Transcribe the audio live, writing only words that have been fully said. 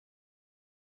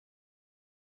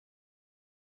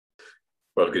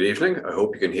Well, good evening. I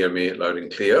hope you can hear me loud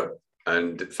and clear.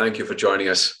 And thank you for joining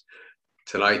us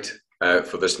tonight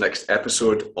for this next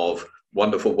episode of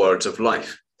Wonderful Words of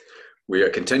Life. We are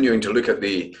continuing to look at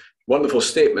the wonderful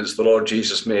statements the Lord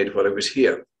Jesus made while he was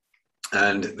here.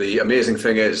 And the amazing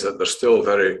thing is that they're still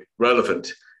very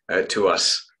relevant to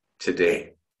us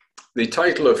today. The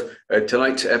title of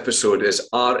tonight's episode is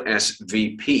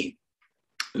Rsvp.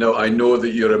 Now, I know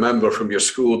that you remember from your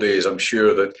school days, I'm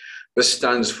sure, that this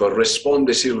stands for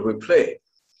Répondez s'il vous plaît.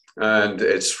 And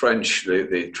it's French,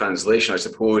 the translation, I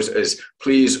suppose, is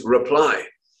please reply.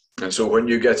 And so when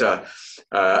you get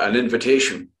an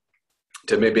invitation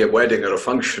to maybe a wedding or a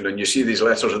function and you see these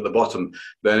letters at the bottom,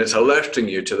 then it's alerting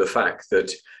you to the fact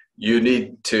that you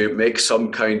need to make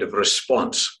some kind of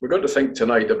response. We're going to think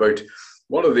tonight about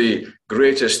one of the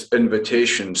greatest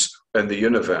invitations in the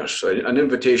universe, an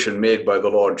invitation made by the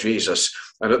Lord Jesus.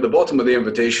 And at the bottom of the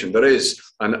invitation, there is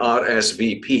an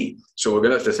Rsvp. So we're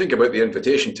going to have to think about the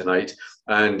invitation tonight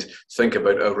and think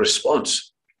about a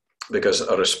response, because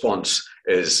a response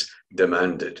is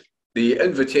demanded. The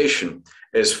invitation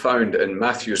is found in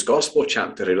Matthew's Gospel,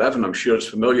 chapter 11. I'm sure it's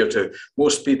familiar to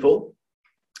most people.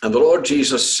 And the Lord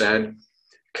Jesus said,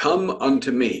 "Come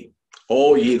unto me,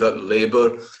 all ye that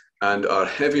labor and are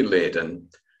heavy laden,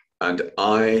 and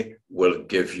I will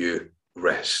give you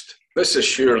rest." This is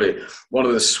surely one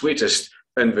of the sweetest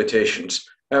invitations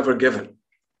ever given.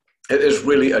 It is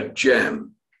really a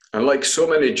gem. And like so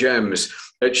many gems,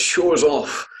 it shows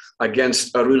off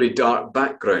against a really dark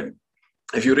background.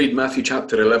 If you read Matthew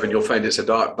chapter 11, you'll find it's a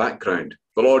dark background.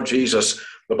 The Lord Jesus,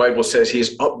 the Bible says,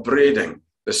 he's upbraiding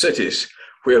the cities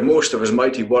where most of his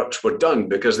mighty works were done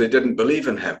because they didn't believe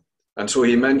in him. And so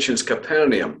he mentions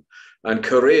Capernaum and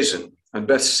Chorazin and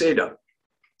Bethsaida.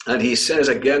 And he says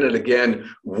again and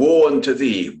again, woe unto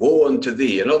thee, woe unto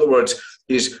thee. In other words,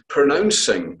 he's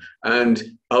pronouncing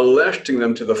and alerting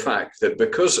them to the fact that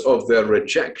because of their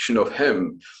rejection of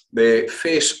him, they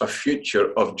face a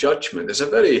future of judgment. It's a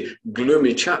very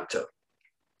gloomy chapter.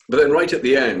 But then right at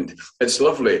the end, it's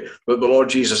lovely that the Lord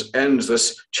Jesus ends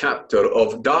this chapter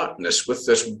of darkness with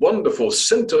this wonderful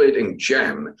scintillating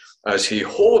gem as he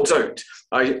holds out,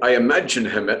 I imagine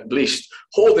him at least,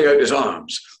 holding out his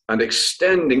arms and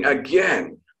extending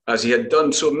again, as he had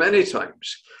done so many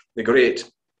times, the great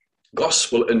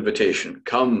gospel invitation,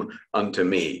 "Come unto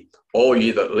me, all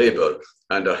ye that labor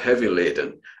and are heavy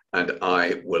laden, and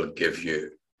I will give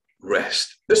you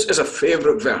rest." This is a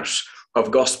favorite verse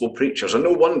of gospel preachers, and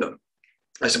no wonder.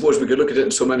 I suppose we could look at it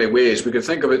in so many ways. We could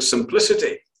think of its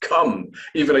simplicity. Come,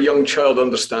 even a young child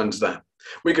understands that.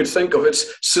 We could think of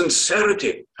its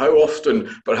sincerity. How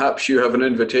often perhaps you have an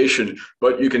invitation,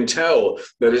 but you can tell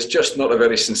that it's just not a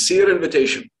very sincere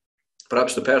invitation.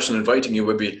 Perhaps the person inviting you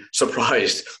would be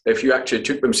surprised if you actually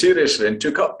took them seriously and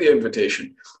took up the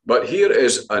invitation. But here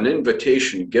is an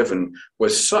invitation given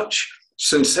with such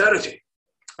sincerity.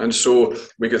 And so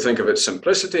we could think of its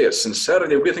simplicity, its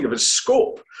sincerity, we could think of its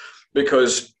scope,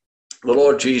 because the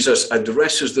Lord Jesus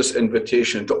addresses this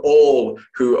invitation to all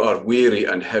who are weary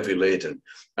and heavy laden.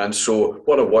 And so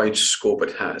what a wide scope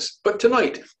it has. But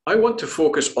tonight, I want to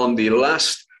focus on the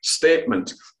last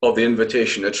statement of the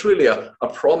invitation. It's really a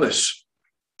promise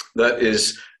that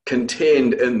is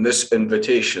contained in this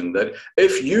invitation, that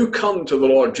if you come to the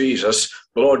Lord Jesus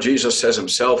says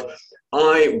himself,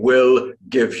 "I will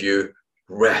give you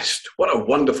rest." What a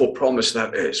wonderful promise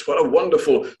that is. What a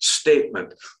wonderful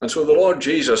statement. And so the Lord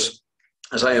Jesus,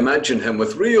 as I imagine him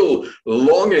with real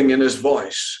longing in his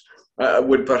voice,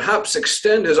 would perhaps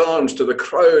extend his arms to the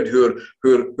crowd who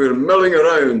are milling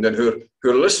around and who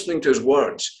are listening to his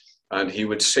words. And he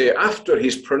would say, after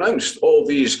he's pronounced all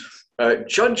these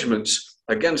judgments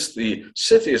against the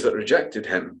cities that rejected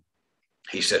him,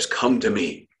 he says, "Come to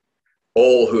me,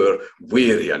 all who are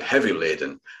weary and heavy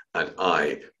laden, and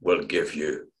I will give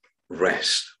you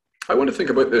rest." I want to think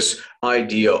about this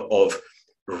idea of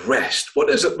rest. What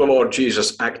is it the Lord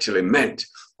Jesus actually meant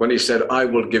when he said, "I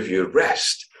will give you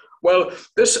rest"? Well,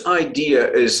 this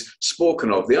idea is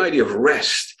spoken of. The idea of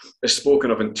rest is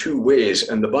spoken of in two ways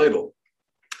in the Bible.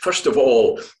 First of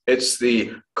all, it's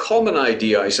the common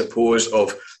idea, I suppose,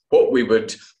 of what we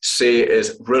would say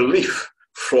is relief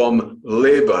from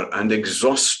labor and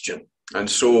exhaustion. And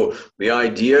so the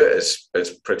idea is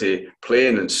pretty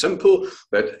plain and simple,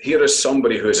 that here is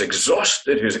somebody who is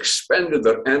exhausted, who's expended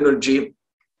their energy.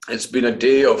 It's been a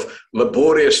day of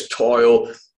laborious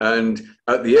toil, and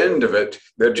at the end of it,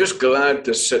 they're just glad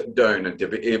to sit down and to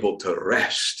be able to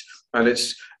rest. And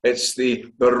it's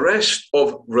the rest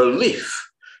of relief,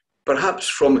 perhaps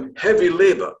from heavy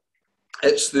labor.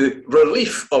 It's the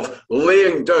relief of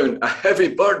laying down a heavy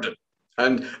burden.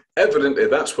 And evidently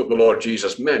that's what the Lord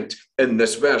Jesus meant in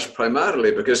this verse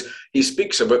primarily, because he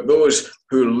speaks about those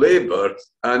who labor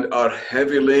and are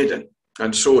heavy laden.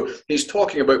 And so he's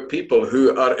talking about people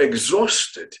who are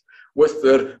exhausted with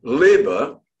their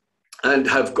labor and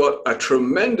have got a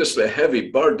tremendously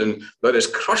heavy burden that is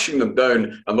crushing them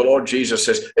down. And the Lord Jesus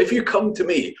says, if you come to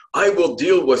me, I will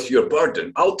deal with your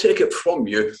burden. I'll take it from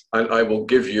you and I will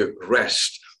give you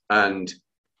rest and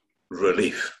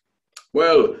relief.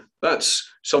 Well, that's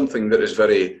something that is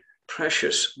very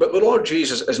precious. But the Lord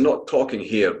Jesus is not talking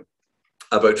here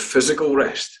about physical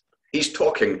rest. He's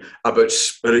talking about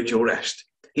spiritual rest.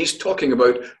 He's talking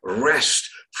about rest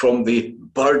from the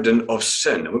burden of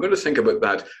sin. And we're going to think about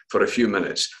that for a few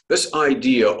minutes. This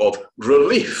idea of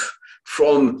relief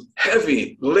from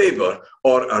heavy labor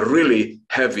or a really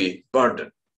heavy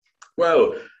burden.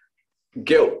 Well,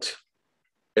 guilt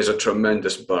is a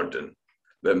tremendous burden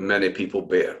that many people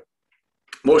bear.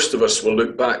 Most of us will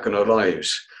look back on our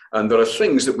lives and there are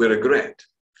things that we regret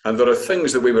and there are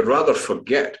things that we would rather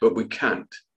forget, but we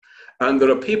can't. And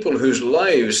there are people whose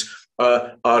lives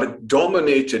are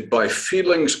dominated by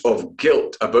feelings of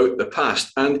guilt about the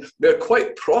past, and they're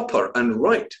quite proper and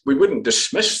right. We wouldn't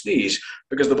dismiss these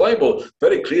because the Bible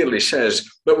very clearly says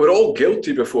that we're all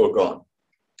guilty before God.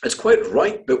 It's quite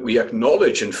right that we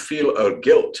acknowledge and feel our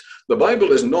guilt. The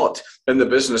Bible is not in the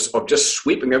business of just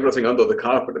sweeping everything under the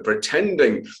carpet and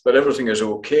pretending that everything is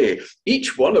okay.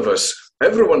 Each one of us,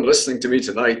 everyone listening to me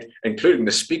tonight, including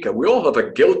the speaker, we all have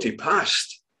a guilty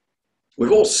past.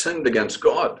 We've all sinned against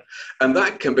God, and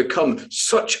that can become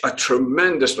such a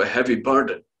tremendously heavy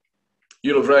burden.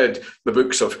 You'll have read the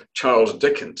books of Charles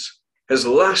Dickens. His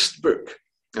last book,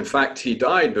 in fact, he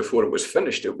died before it was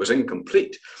finished. It was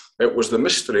incomplete. It was The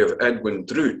Mystery of Edwin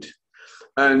Drood.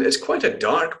 And it's quite a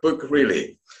dark book,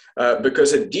 really,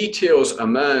 because it details a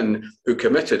man who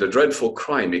committed a dreadful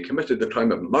crime. He committed the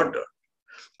crime of murder,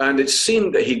 and it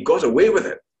seemed that he got away with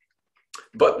it.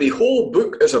 But the whole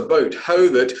book is about how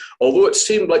that, although it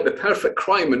seemed like the perfect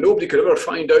crime and nobody could ever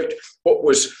find out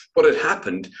what had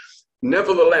happened,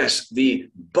 nevertheless, the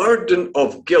burden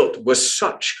of guilt was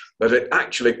such that it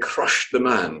actually crushed the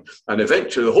man. And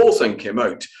eventually the whole thing came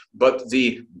out. But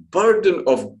the burden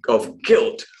of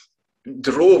guilt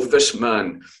drove this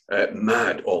man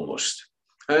mad almost.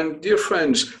 And dear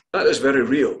friends, that is very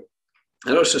real.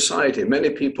 In our society,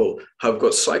 many people have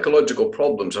got psychological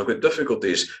problems, have got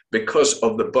difficulties because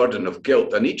of the burden of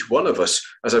guilt. And each one of us,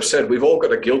 as I've said, we've all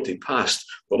got a guilty past.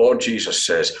 The Lord Jesus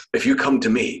says, if you come to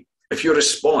me, if you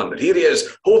respond, and here he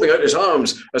is holding out his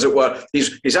arms, as it were,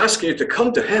 he's asking you to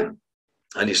come to him.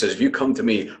 And he says, if you come to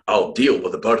me, I'll deal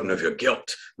with the burden of your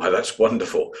guilt. Now, that's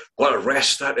wonderful. What a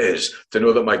rest that is, to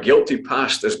know that my guilty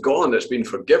past is gone. It's been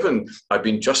forgiven. I've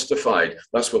been justified.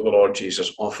 That's what the Lord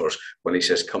Jesus offers when he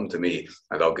says, come to me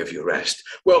and I'll give you rest.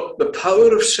 Well, the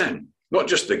power of sin, not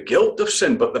just the guilt of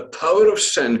sin, but the power of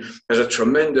sin is a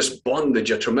tremendous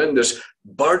bondage, a tremendous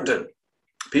burden.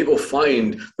 People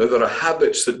find that there are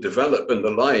habits that develop in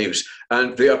their lives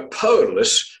and they are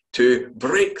powerless to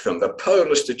break them. They're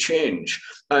powerless to change.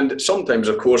 And sometimes,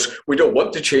 of course, we don't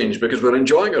want to change because we're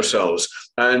enjoying ourselves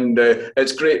and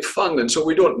it's great fun. And so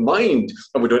we don't mind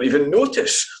and we don't even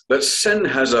notice that sin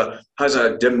has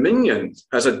a dominion,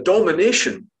 has a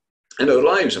domination in our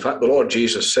lives. In fact, the Lord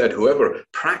Jesus said, whoever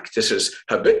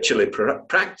habitually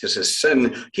practices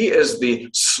sin, he is the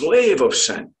slave of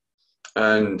sin.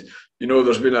 And you know,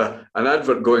 there's been an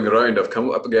advert going around. I've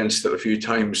come up against it a few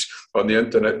times on the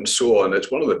internet and so on. It's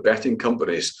one of the betting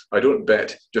companies. I don't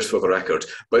bet, just for the record,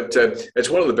 but it's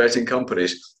one of the betting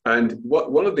companies. And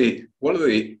one of the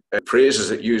phrases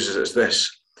it uses is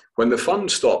this: when the fun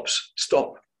stops,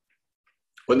 stop.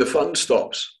 When the fun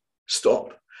stops,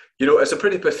 stop. You know, it's a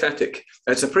pretty pathetic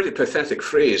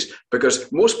phrase,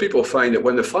 because most people find that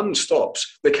when the fun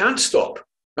stops, they can't stop.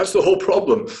 That's the whole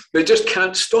problem. They just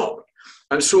can't stop.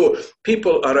 And so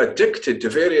people are addicted to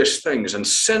various things, and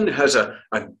sin has a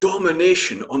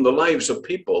domination on the lives of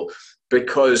people,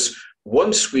 because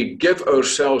once we give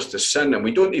ourselves to sin, and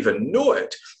we don't even know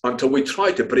it until we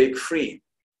try to break free.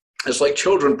 It's like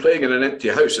children playing in an empty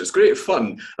house. It's great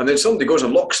fun. And then somebody goes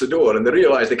and locks the door and they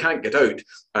realize they can't get out.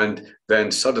 And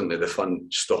then suddenly the fun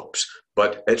stops.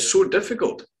 But it's so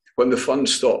difficult when the fun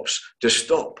stops to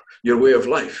stop your way of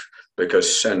life,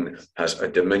 because sin has a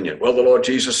dominion. Well, the Lord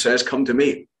Jesus says, come to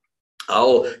me.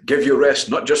 I'll give you rest,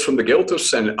 not just from the guilt of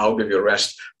sin. I'll give you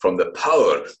rest from the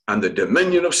power and the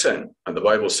dominion of sin. And the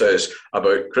Bible says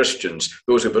about Christians,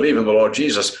 those who believe in the Lord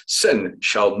Jesus, sin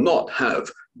shall not have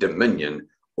dominion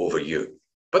over you.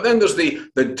 But then there's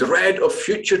the dread of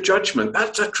future judgment.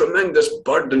 That's a tremendous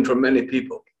burden for many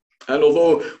people. And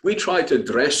although we try to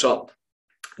dress up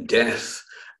death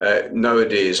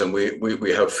nowadays, and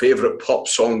we have favourite pop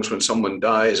songs when someone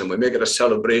dies, and we make it a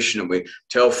celebration, and we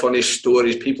tell funny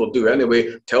stories. People do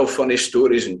anyway, tell funny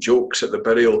stories and jokes at the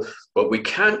burial, but we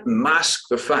can't mask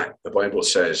the fact, the Bible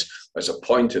says, as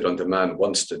appointed unto man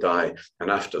once to die, and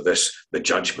after this, the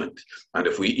judgment. And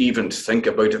if we even think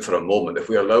about it for a moment, if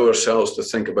we allow ourselves to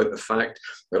think about the fact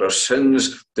that our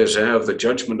sins deserve the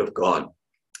judgment of God,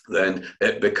 then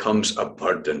it becomes a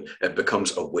burden. It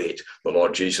becomes a weight. The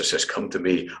Lord Jesus says, come to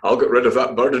me. I'll get rid of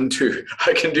that burden too.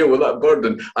 I can deal with that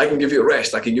burden. I can give you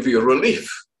rest. I can give you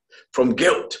relief from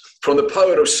guilt, from the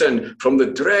power of sin, from the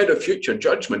dread of future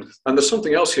judgment. And there's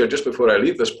something else here, just before I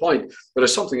leave this point, there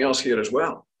is something else here as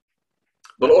well.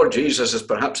 The Lord Jesus is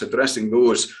perhaps addressing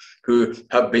those who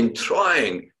have been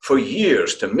trying for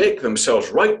years to make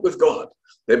themselves right with God.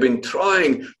 They've been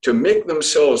trying to make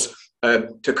themselves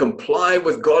to comply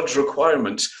with God's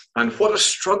requirements, and what a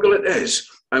struggle it is,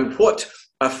 and what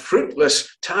a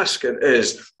fruitless task it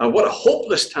is, and what a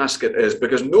hopeless task it is,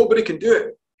 because nobody can do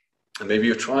it. And maybe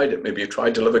you've tried it. Maybe you've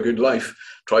tried to live a good life,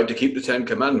 tried to keep the 10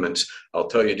 Commandments. I'll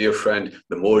tell you, dear friend,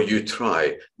 the more you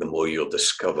try, the more you'll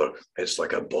discover it's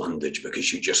like a bondage,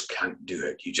 because you just can't do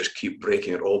it. You just keep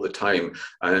breaking it all the time.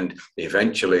 And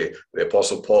eventually, the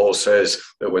Apostle Paul says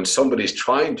that when somebody's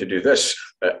trying to do this,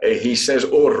 he says,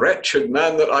 oh, wretched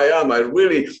man that I am,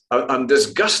 I'm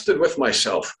disgusted with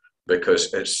myself,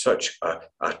 because it's such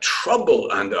a trouble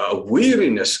and a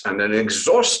weariness and an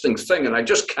exhausting thing, and I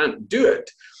just can't do it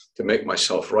to make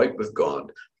myself right with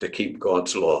God, to keep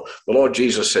God's law. The Lord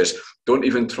Jesus says, don't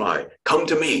even try. Come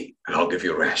to me and I'll give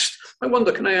you rest. I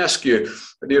wonder, can I ask you,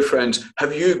 dear friends,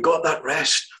 have you got that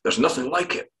rest? There's nothing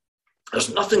like it.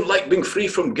 There's nothing like being free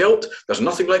from guilt. There's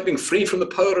nothing like being free from the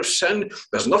power of sin.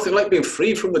 There's nothing like being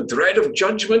free from the dread of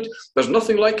judgment. There's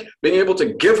nothing like being able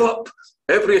to give up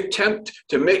every attempt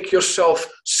to make yourself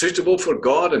suitable for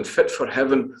God and fit for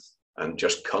heaven, and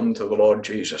just come to the Lord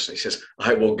Jesus. He says,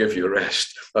 I will give you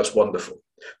rest. That's wonderful.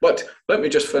 But let me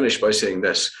just finish by saying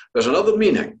this. There's another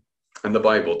meaning in the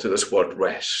Bible to this word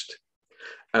rest.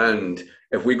 And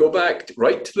if we go back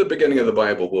right to the beginning of the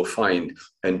Bible, we'll find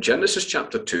in Genesis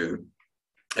chapter 2,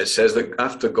 it says that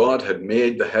after God had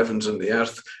made the heavens and the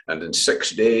earth, and in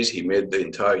 6 days he made the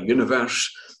entire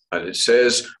universe, and it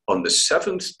says on the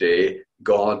seventh day,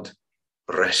 God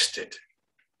rested.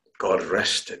 God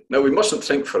rested. Now, we mustn't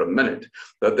think for a minute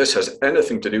that this has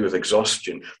anything to do with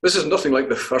exhaustion. This is nothing like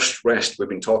the first rest we've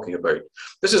been talking about.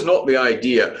 This is not the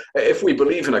idea. If we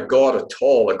believe in a God at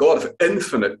all, a God of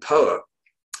infinite power,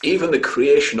 even the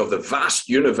creation of the vast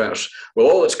universe with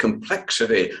all its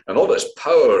complexity and all its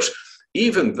powers,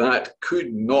 even that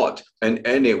could not in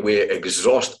any way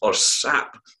exhaust or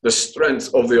sap the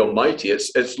strength of the Almighty.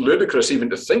 It's ludicrous even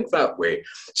to think that way.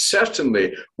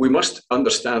 Certainly, we must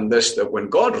understand this, that when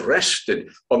God rested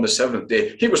on the seventh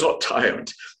day, he was not tired.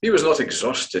 He was not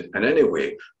exhausted in any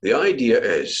way. The idea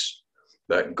is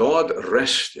that God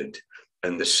rested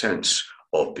in the sense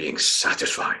of being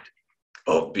satisfied,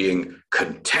 of being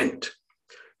content.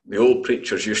 The old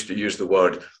preachers used to use the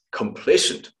word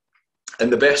complacent. In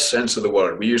the best sense of the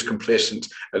word. We use complacent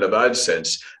in a bad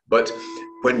sense. But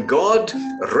when God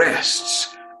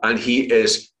rests and he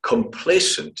is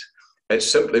complacent, it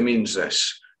simply means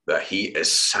this, that he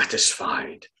is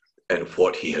satisfied in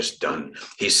what he has done.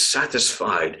 He's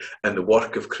satisfied in the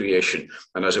work of creation.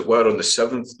 And as it were, on the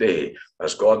seventh day,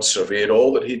 as God surveyed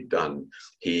all that he'd done,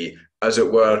 he, as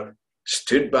it were,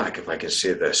 stood back, if I can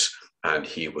say this, and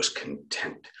he was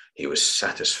content. He was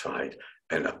satisfied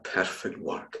in a perfect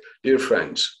work. Dear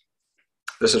friends,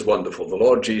 this is wonderful. The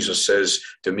Lord Jesus says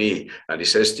to me, and he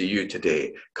says to you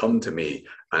today, come to me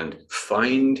and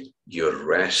find your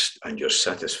rest and your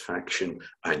satisfaction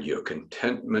and your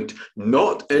contentment,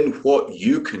 not in what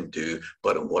you can do,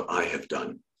 but in what I have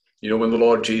done. You know, when the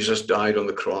Lord Jesus died on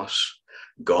the cross,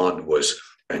 God was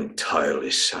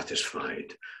entirely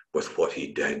satisfied with what he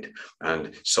did.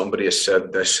 And somebody has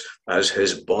said this, as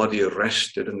his body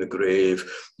rested in the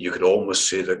grave, you could almost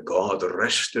say that God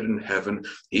rested in heaven.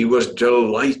 He was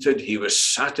delighted, he was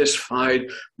satisfied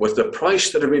with the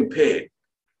price that had been paid.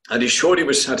 And he showed he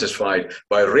was satisfied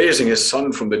by raising his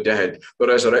son from the dead. The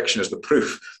resurrection is the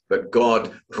proof that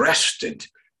God rested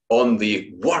on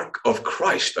the work of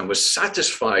Christ and was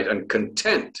satisfied and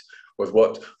content with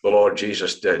what the Lord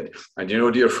Jesus did. And you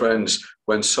know, dear friends,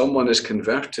 when someone is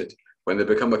converted, when they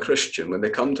become a Christian, when they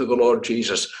come to the Lord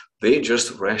Jesus, they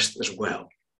just rest as well.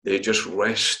 They just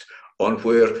rest on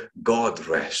where God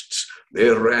rests. They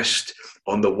rest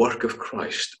on the work of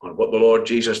Christ, on what the Lord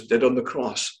Jesus did on the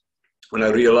cross. When I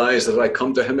realize that I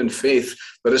come to him in faith,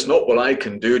 that it's not what I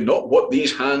can do, not what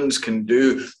these hands can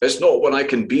do, it's not what I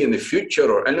can be in the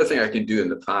future or anything I can do in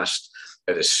the past.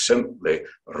 It is simply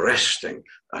resting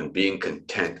and being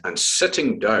content and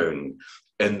sitting down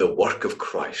in the work of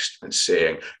Christ and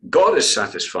saying, God is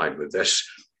satisfied with this.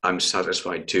 I'm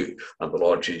satisfied too. And the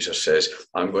Lord Jesus says,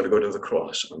 I'm going to go to the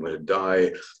cross. I'm going to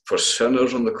die for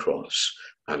sinners on the cross.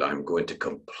 And I'm going to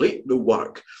complete the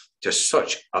work to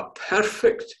such a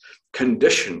perfect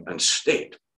condition and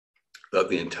state that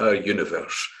the entire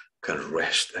universe can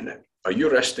rest in it. Are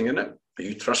you resting in it? Are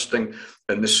you trusting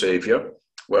in the Savior?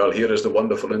 Well, here is the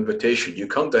wonderful invitation. You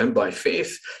come to him by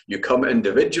faith. You come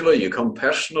individually. You come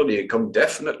personally. You come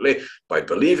definitely by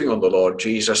believing on the Lord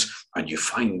Jesus. And you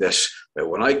find this, that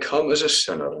when I come as a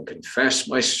sinner and confess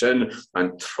my sin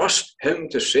and trust him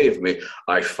to save me,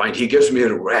 I find he gives me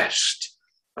rest.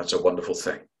 That's a wonderful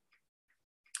thing.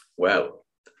 Well,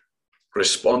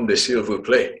 responde s'il vous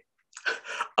plaît.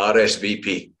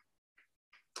 Rsvp.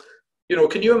 You know,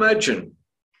 can you imagine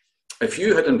if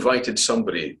you had invited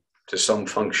somebody to some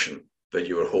function that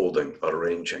you were holding or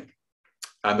arranging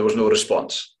and there was no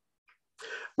response?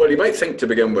 Well, you might think to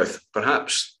begin with,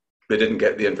 perhaps they didn't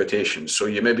get the invitation, so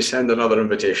you maybe send another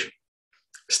invitation.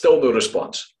 Still no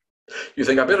response. You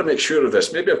think, I better make sure of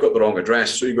this. Maybe I've got the wrong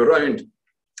address. So you go round,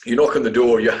 you knock on the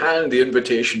door, you hand the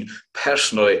invitation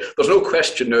personally. There's no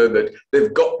question now that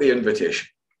they've got the invitation.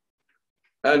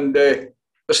 And there's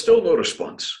still no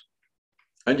response.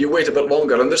 And you wait a bit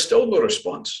longer and there's still no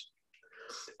response.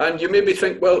 And you maybe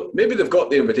think, well, maybe they've got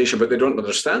the invitation, but they don't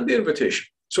understand the invitation.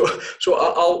 So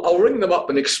I'll ring them up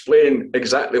and explain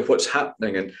exactly what's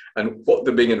happening and what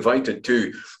they're being invited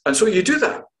to. And so you do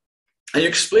that. And you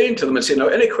explain to them and say, now,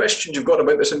 any questions you've got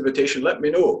about this invitation, let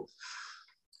me know.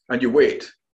 And you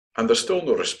wait. And there's still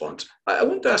no response. I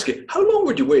want to ask you, how long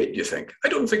would you wait, do you think? I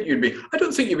don't think you'd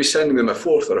be sending them a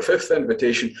fourth or a fifth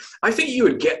invitation. I think you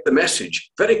would get the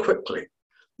message very quickly.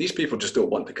 These people just don't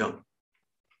want to come.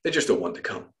 They just don't want to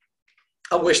come.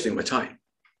 I'm wasting my time.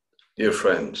 Dear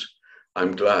friends,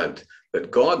 I'm glad that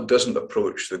God doesn't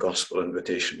approach the gospel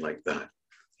invitation like that.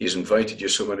 He's invited you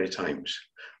so many times.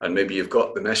 And maybe you've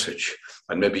got the message,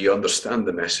 and maybe you understand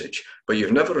the message, but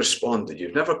you've never responded.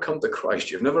 You've never come to Christ.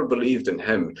 You've never believed in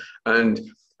him. And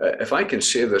if I can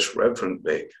say this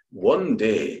reverently, one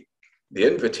day the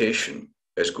invitation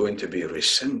is going to be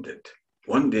rescinded.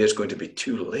 One day it's going to be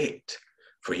too late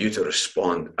for you to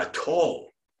respond at all.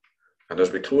 And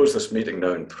as we close this meeting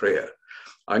now in prayer,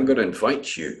 I'm going to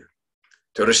invite you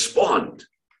to respond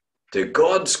to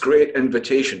God's great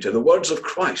invitation, to the words of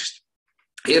Christ.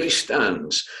 Here he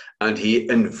stands and he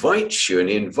invites you,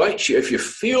 if you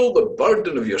feel the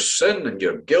burden of your sin and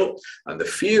your guilt and the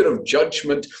fear of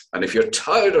judgment, and if you're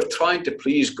tired of trying to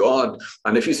please God,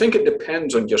 and if you think it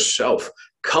depends on yourself,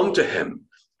 come to him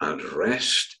and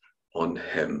rest on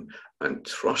him and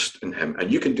trust in him.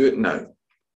 And you can do it now.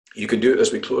 You can do it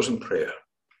as we close in prayer.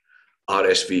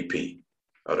 Rsvp,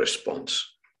 a response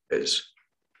is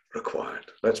required.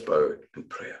 Let's bow in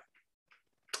prayer.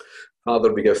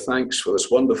 Father, we give thanks for this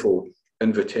wonderful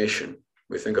invitation.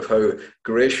 We think of how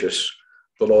gracious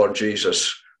the Lord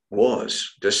Jesus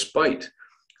was, despite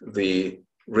the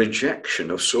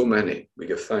rejection of so many. We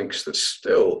give thanks that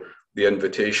still the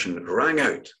invitation rang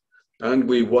out. And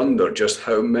we wonder just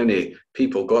how many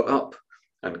people got up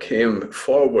and came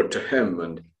forward to him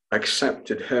and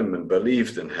accepted him and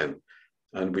believed in him.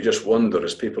 And we just wonder,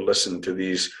 as people listen to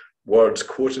these words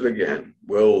quoted again,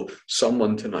 will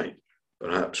someone tonight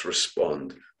perhaps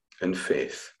respond in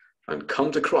faith and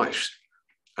come to Christ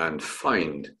and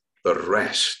find the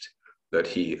rest that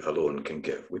he alone can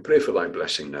give? We pray for thy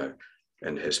blessing now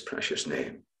in his precious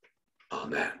name.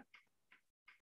 Amen.